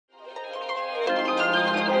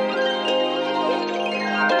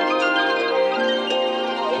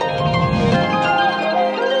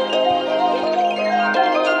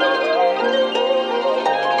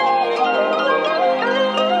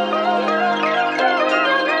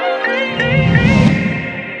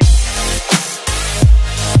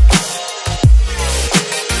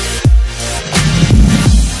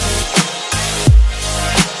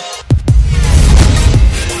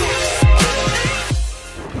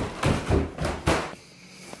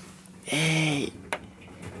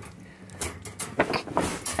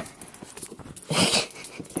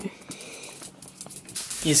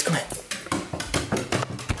Yes, come here.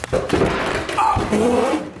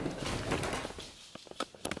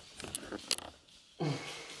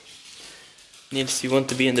 Nils, you want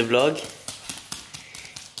to be in the vlog?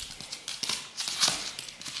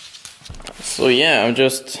 So yeah, I'm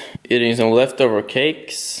just eating some leftover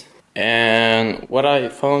cakes. And what I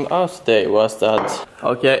found out today was that,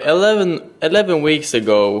 okay, 11 weeks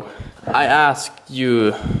ago, I asked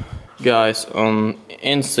you guys on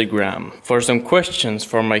Instagram for some questions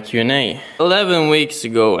for my Q&A. 11 weeks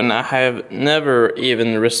ago, and I have never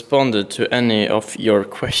even responded to any of your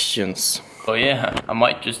questions. Oh yeah, I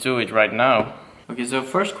might just do it right now. Okay, so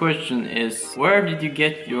first question is, where did you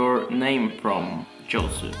get your name from,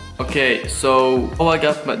 JOSU? Okay, so how I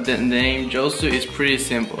got the name JOSU is pretty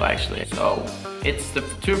simple actually. So it's the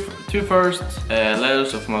two first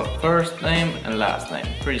letters of my first name and last name.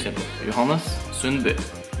 Pretty simple. Johannes Sundby.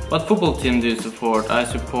 What football team do you support? I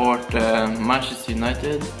support Manchester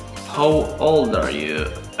United. How old are you?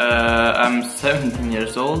 I'm 17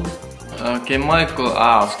 years old. Okay, Michael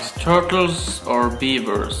asks, turtles or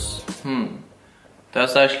beavers?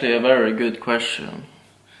 That's actually a very good question.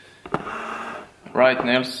 Right,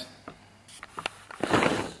 Nils?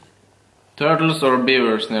 Turtles or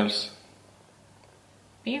beavers, Nils?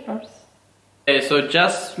 Beavers. Okay, so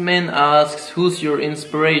Jasmine asks, who's your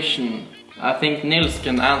inspiration? I think Nils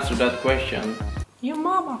can answer that question. Your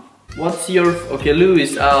mama. What's your... Okay,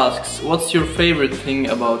 Louis asks, what's your favorite thing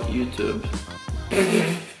about YouTube?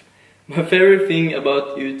 My favorite thing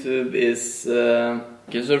about YouTube is...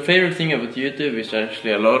 Okay, so the favorite thing about YouTube is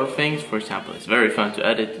actually a lot of things. For example, it's very fun to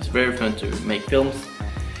edit, it's very fun to make films.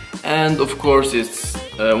 And of course, it's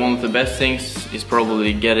one of the best things is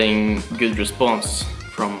probably getting good response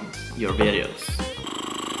from your videos.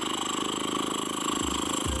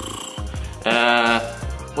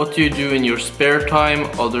 What do you do in your spare time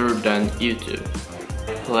other than YouTube?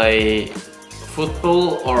 Play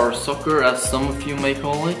football or soccer, as some of you may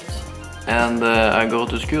call it. And I go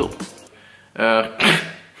to school.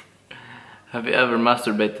 Have you ever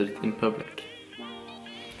masturbated in public?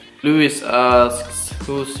 Louis asks,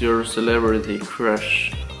 who's your celebrity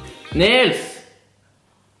crush? Nils!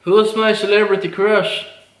 Who's my celebrity crush?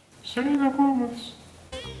 Selena Gomez.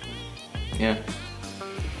 Yeah.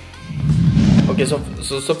 Okay, so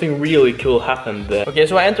something really cool happened there. Okay,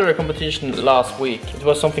 so I entered a competition last week. It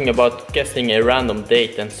was something about guessing a random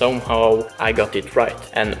date, and somehow I got it right.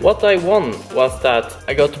 And what I won was that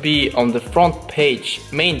I got to be on the front page,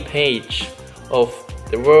 main page of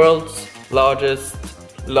the world's largest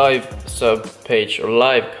live sub page or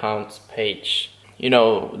live counts page. You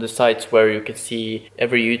know, the sites where you can see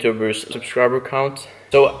every YouTuber's subscriber count.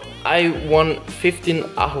 So I won 15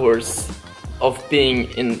 hours of being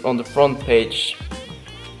on the front page.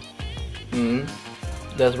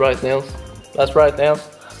 That's right, Nils. That's right, Nils.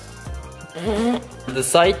 The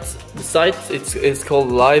site it's called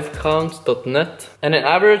livecount.net, and on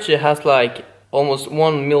average it has like almost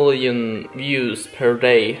 1 million views per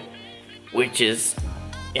day, which is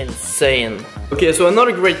insane. Okay, so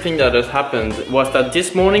another great thing that has happened was that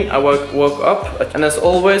this morning I woke up, and as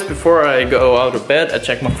always before I go out of bed I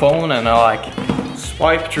check my phone and I like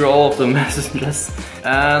swipe through all of the messages,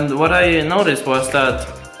 and what I noticed was that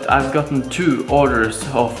I've gotten 2 orders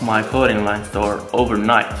of my clothing line store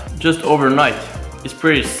overnight. Just overnight. It's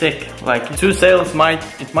pretty sick. Like 2 sales might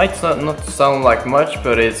not sound like much,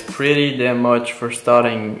 but it's pretty damn much for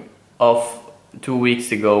starting off 2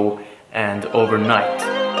 weeks ago and overnight.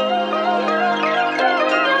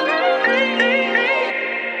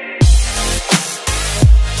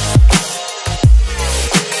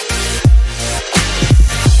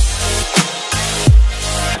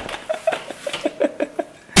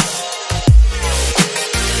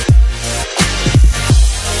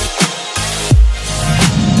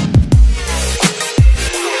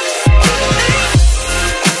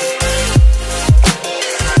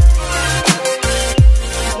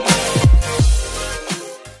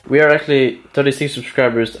 We are actually 36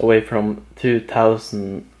 subscribers away from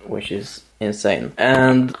 2,000, which is insane.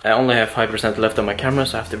 And I only have 5% left on my camera,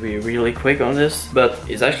 so I have to be really quick on this. But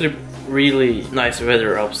it's actually really nice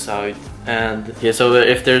weather outside. And yeah, so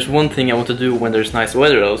if there's one thing I want to do when there's nice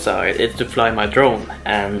weather outside, it's to fly my drone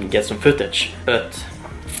and get some footage. But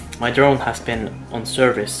my drone has been on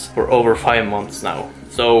service for over 5 months now.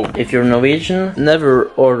 So if you're Norwegian,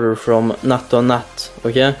 never order from Natt og Natt,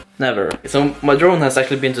 okay? Never. So my drone has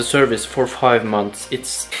actually been to service for 5 months.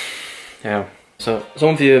 Yeah. So some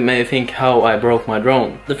of you may think how I broke my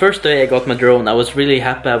drone. The first day I got my drone, I was really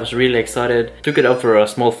happy, I was really excited. Took it out for a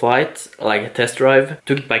small flight, like a test drive.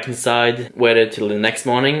 Took it back inside, waited till the next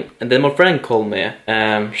morning. And then my friend called me,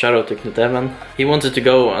 shout out to Knut Evan. He wanted to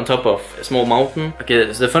go on top of a small mountain.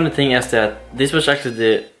 Okay, so the funny thing is that this was actually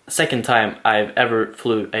the second time I've ever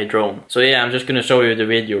flew a drone. So yeah, I'm just gonna show you the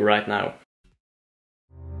video right now.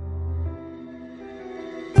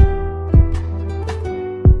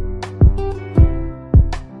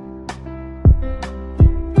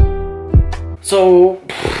 So,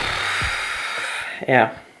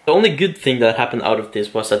 yeah. The only good thing that happened out of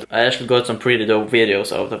this was that I actually got some pretty dope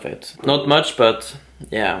videos out of it. Not much, but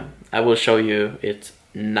yeah, I will show you it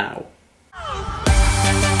now.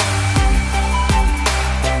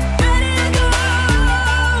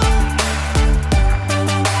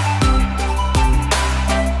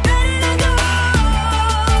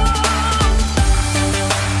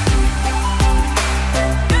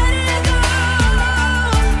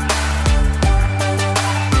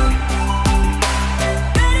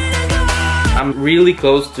 I'm really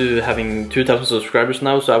close to having 2,000 subscribers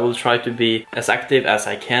now, so I will try to be as active as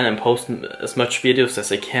I can and post as much videos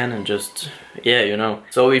as I can and just, yeah, you know.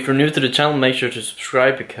 So if you're new to the channel, make sure to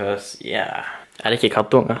subscribe because, yeah. Er det ikke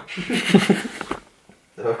kattunga?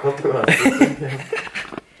 Det var kattunga.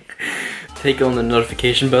 Take on the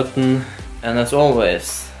notification button, and as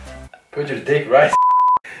always, put your dick right.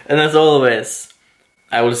 And as always,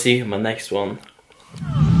 I will see you in my next one.